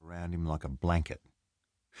around him like a blanket.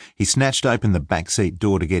 He snatched open the backseat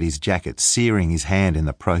door to get his jacket, searing his hand in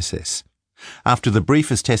the process. After the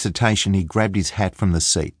briefest hesitation, he grabbed his hat from the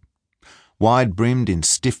seat. Wide-brimmed in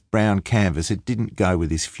stiff brown canvas, it didn't go with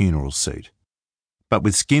his funeral suit. But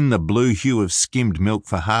with skin the blue hue of skimmed milk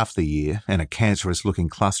for half the year and a cancerous-looking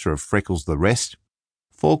cluster of freckles the rest,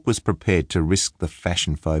 Falk was prepared to risk the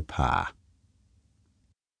fashion faux pas.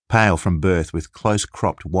 Pale from birth, with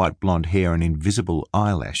close-cropped white blonde hair and invisible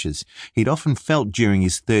eyelashes, he'd often felt during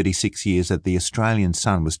his 36 years that the Australian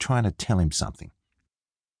sun was trying to tell him something.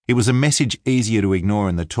 It was a message easier to ignore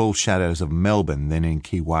in the tall shadows of Melbourne than in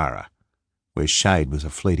Kiwara, where shade was a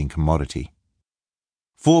fleeting commodity.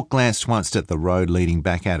 Falk glanced once at the road leading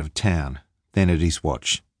back out of town, then at his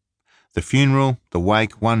watch. The funeral, the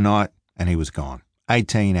wake, one night, and he was gone.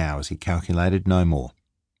 18 hours, he calculated, no more.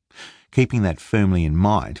 Keeping that firmly in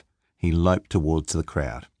mind, he loped towards the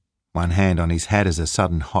crowd, one hand on his hat as a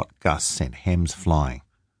sudden hot gust sent hems flying.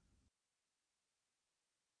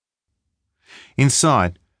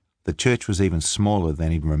 Inside, the church was even smaller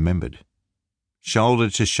than he'd remembered. Shoulder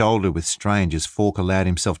to shoulder with strangers, Falk allowed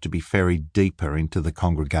himself to be ferried deeper into the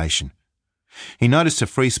congregation. He noticed a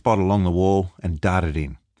free spot along the wall and darted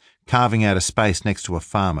in, carving out a space next to a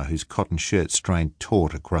farmer whose cotton shirt strained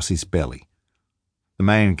taut across his belly. The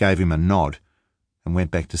man gave him a nod and went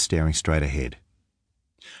back to staring straight ahead.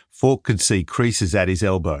 Falk could see creases at his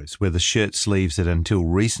elbows where the shirt sleeves had until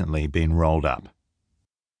recently been rolled up.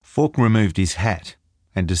 Falk removed his hat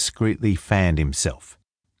and discreetly fanned himself.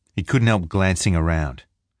 He couldn't help glancing around.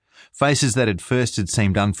 Faces that at first had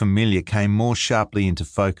seemed unfamiliar came more sharply into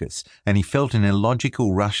focus, and he felt an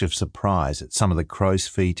illogical rush of surprise at some of the crow's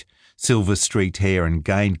feet, silver-streaked hair and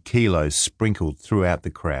gained kilos sprinkled throughout the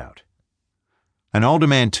crowd. An older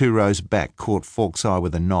man 2 rows back caught Falk's eye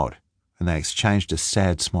with a nod, and they exchanged a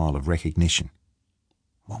sad smile of recognition.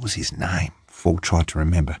 What was his name? Falk tried to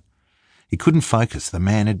remember. He couldn't focus. The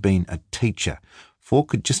man had been a teacher. Falk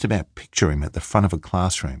could just about picture him at the front of a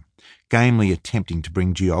classroom, gamely attempting to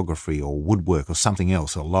bring geography or woodwork or something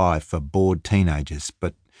else alive for bored teenagers,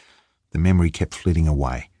 but the memory kept flitting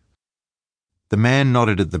away. The man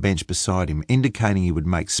nodded at the bench beside him, indicating he would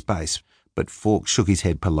make space, but Falk shook his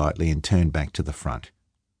head politely and turned back to the front.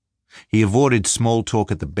 He avoided small talk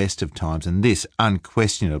at the best of times, and this,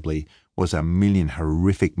 unquestionably, was a million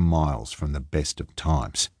horrific miles from the best of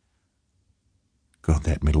times. God,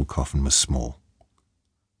 that middle coffin was small.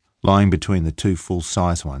 Lying between the 2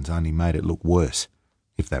 full-size ones only made it look worse,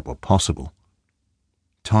 if that were possible.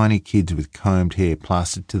 Tiny kids with combed hair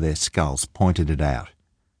plastered to their skulls pointed it out.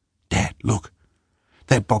 "Dad, look!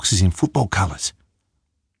 That box is in football colours."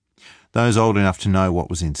 Those old enough to know what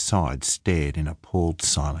was inside stared in appalled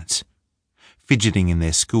silence, fidgeting in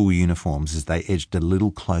their school uniforms as they edged a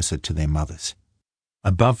little closer to their mothers.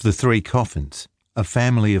 Above the 3 coffins, a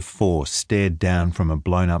family of 4 stared down from a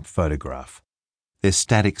blown-up photograph. Their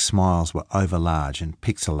static smiles were overlarge and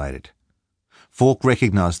pixelated. Falk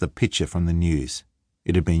recognised the picture from the news.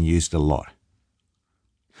 It had been used a lot.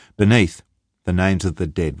 Beneath, the names of the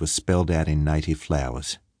dead were spelled out in native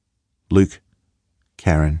flowers. Luke,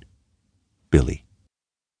 Karen, Billy.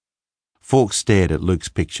 Falk stared at Luke's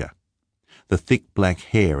picture. The thick black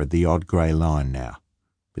hair had the odd grey line now,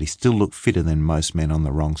 but he still looked fitter than most men on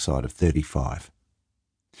the wrong side of 35.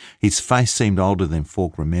 His face seemed older than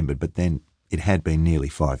Falk remembered, but then it had been nearly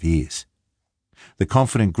 5 years. The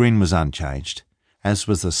confident grin was unchanged, as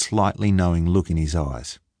was the slightly knowing look in his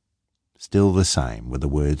eyes. Still the same were the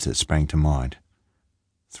words that sprang to mind.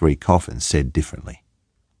 3 coffins said differently.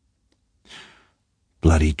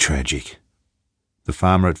 Bloody tragic. The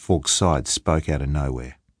farmer at Falk's side spoke out of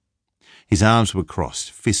nowhere. His arms were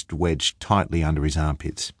crossed, fist wedged tightly under his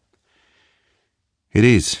armpits. "It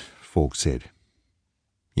is," Falk said.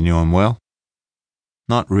 "You knew him well?"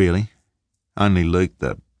 "Not really. Only Luke,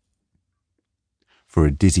 For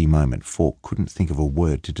a dizzy moment, Falk couldn't think of a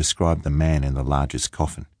word to describe the man in the largest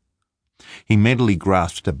coffin. He mentally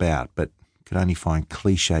grasped about, but could only find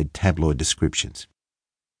cliched tabloid descriptions.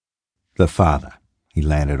 "The father," he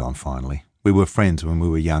landed on finally. "We were friends when we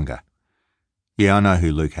were younger. Yeah, I know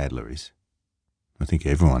who Luke Hadler is. I think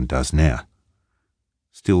everyone does now.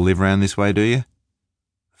 Still live round this way, do you?"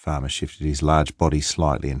 The farmer shifted his large body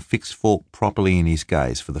slightly and fixed Falk properly in his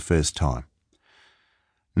gaze for the first time.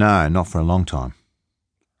 "No, not for a long time."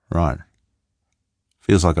 "Right.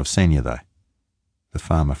 Feels like I've seen you, though." The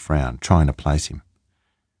farmer frowned, trying to place him.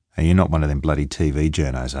 "Hey, you're not one of them bloody TV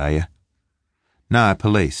journos, are you?" "No,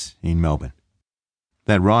 police, in Melbourne."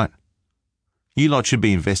 "That right? You lot should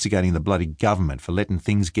be investigating the bloody government for letting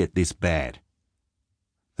things get this bad."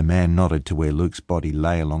 The man nodded to where Luke's body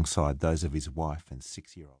lay alongside those of his wife and 6-year-old.